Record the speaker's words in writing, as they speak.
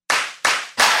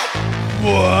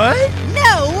What?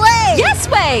 No way! Yes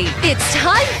way! It's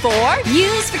time for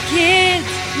News for Kids!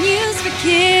 News for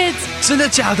Kids! 真的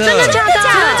假的？真的假的？真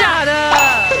的假的？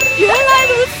原来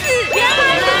如此！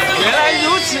原来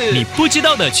如此！你不知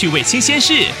道的趣味新鲜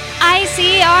事。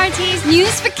ICRT's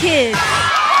News for Kids!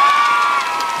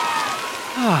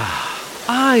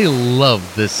 I love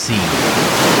the sea.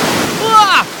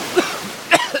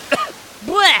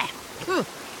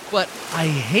 But I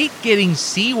hate getting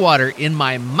seawater in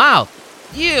my mouth.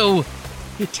 Ew!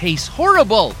 It tastes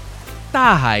horrible.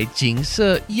 大海景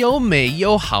色优美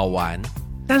又好玩，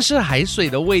但是海水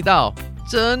的味道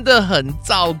真的很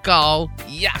糟糕。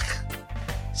Yuck!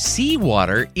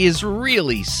 Seawater is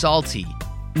really salty.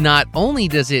 Not only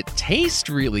does it taste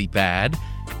really bad,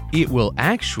 it will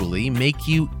actually make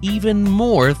you even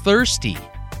more thirsty.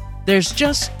 There's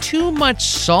just too much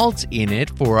salt in it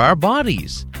for our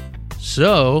bodies.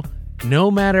 So, no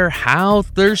matter how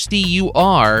thirsty you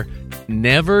are,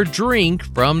 never drink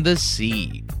from the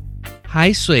sea.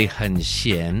 海水很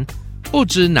咸，不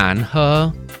只难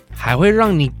喝，还会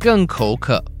让你更口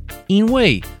渴，因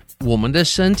为我们的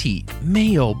身体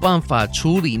没有办法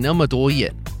处理那么多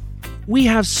盐。We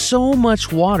have so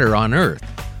much water on Earth,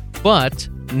 but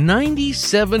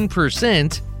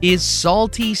 97% is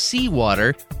salty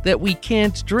seawater that we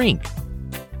can't drink.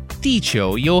 地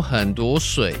球有很多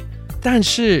水，但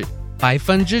是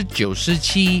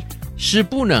97%是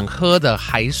不能喝的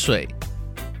海水。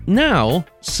Now,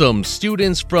 some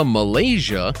students from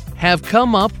Malaysia have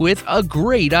come up with a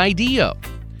great idea.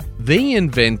 They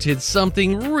invented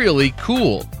something really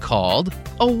cool called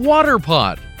a water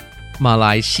pod. 马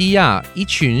来西亚一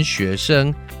群学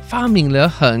生发明了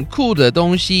很酷的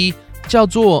东西，叫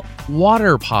做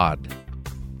water pod.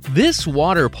 This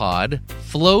water pod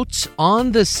floats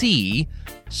on the sea,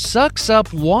 sucks up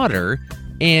water,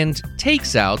 and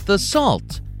takes out the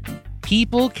salt.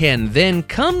 People can then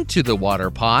come to the water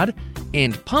pod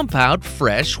and pump out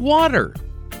fresh water.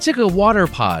 这个 water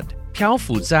pod 漂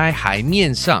浮在海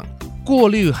面上，过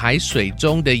滤海水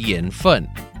中的盐分，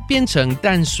变成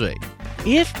淡水。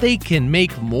If they can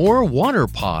make more water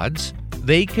pods,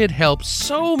 they could help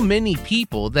so many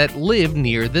people that live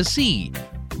near the sea,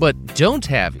 but don't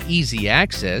have easy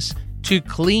access to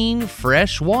clean,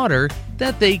 fresh water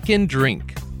that they can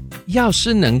drink. 要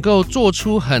是能够做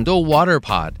出很多 water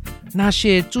pod, 那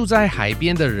些住在海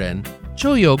边的人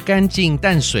就有干净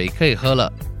淡水可以喝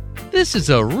了。This is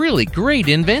a really great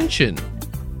invention.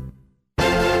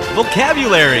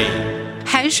 Vocabulary.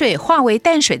 海水化为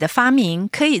淡水的发明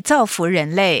可以造福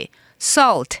人类。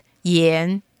Salt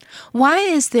盐。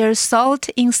Why is there salt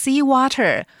in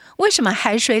seawater? 为什么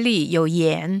海水里有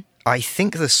盐？ I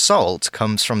think the salt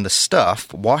comes from the stuff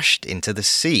washed into the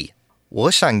sea.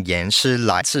 我想盐是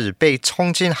来自被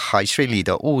冲进海水里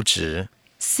的物质。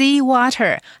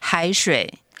Seawater 海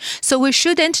水。So we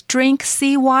shouldn't drink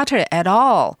seawater at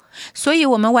all. 所以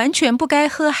我们完全不该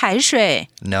喝海水。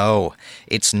 No,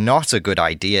 it's not a good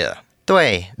idea.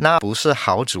 对，那不是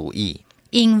好主意。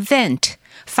Invent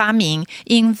发明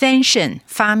Invention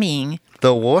发明。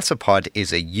 The water pod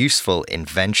is a useful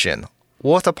invention.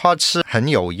 Water pod 是很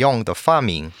有用的发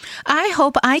明。 I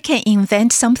hope I can invent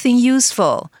something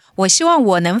useful. 我希望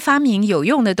我能发明有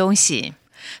用的东西。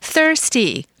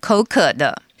Thirsty 口渴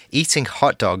的。 Eating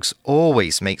hot dogs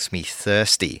always makes me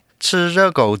thirsty. 吃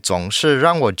热狗总是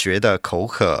让我觉得口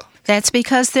渴。 That's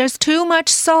because there's too much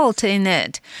salt in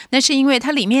it. 那是因为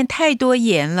它里面太多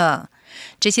盐了。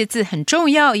这些字很重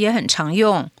要，也很常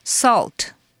用。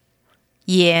Salt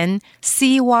盐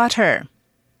Seawater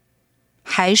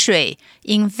海水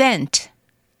Invent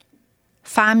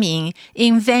发明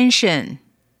Invention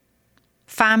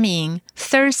发明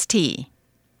Thirsty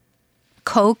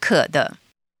口渴的。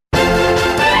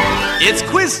 It's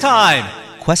quiz time.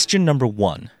 Question number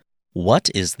 1. What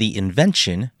is the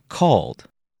invention called?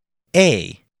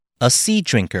 A. A sea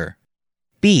drinker.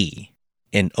 B.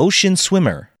 An ocean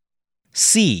swimmer.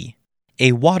 C.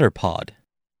 A water pod.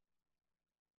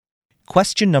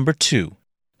 Question number 2.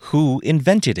 Who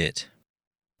invented it?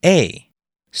 A.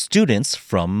 Students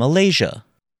from Malaysia.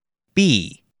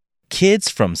 B. Kids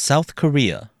from South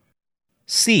Korea.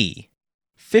 C.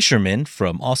 Fishermen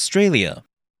from Australia.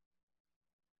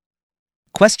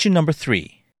 Question number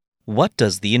 3. What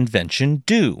does the invention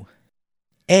do?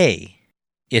 A.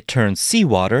 It turns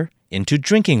seawater into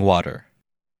drinking water.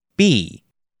 B.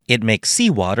 It makes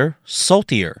seawater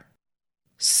saltier.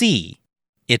 C.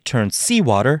 It turns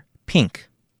seawater pink.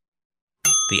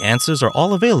 The answers are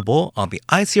all available on the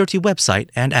ICRT website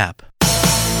and app.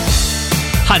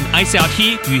 和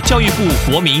ICRT 与教育部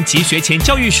国民及学前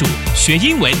教育署学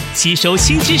英文，吸收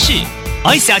新知识。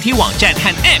iCRT 网站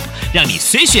和 App， 让你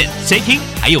随选随听，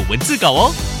还有文字稿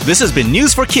哦。This has been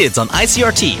News for Kids on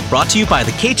ICRT, brought to you by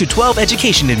the K-12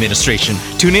 Education Administration.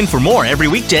 Tune in for more every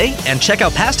weekday and check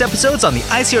out past episodes on the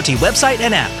ICRT website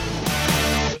and app.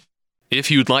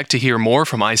 If you'd like to hear more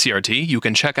from ICRT, you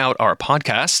can check out our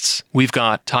podcasts. We've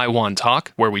got Taiwan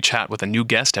Talk, where we chat with a new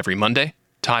guest every Monday.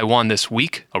 Taiwan This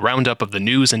Week, a roundup of the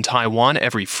news in Taiwan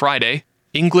every Friday.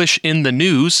 English in the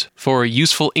News, for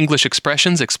useful English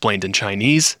expressions explained in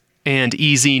Chinese. And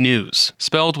EZ News,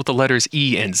 spelled with the letters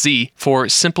E and Z, for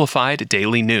simplified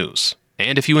daily news.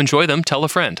 And if you enjoy them, tell a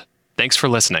friend. Thanks for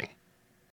listening.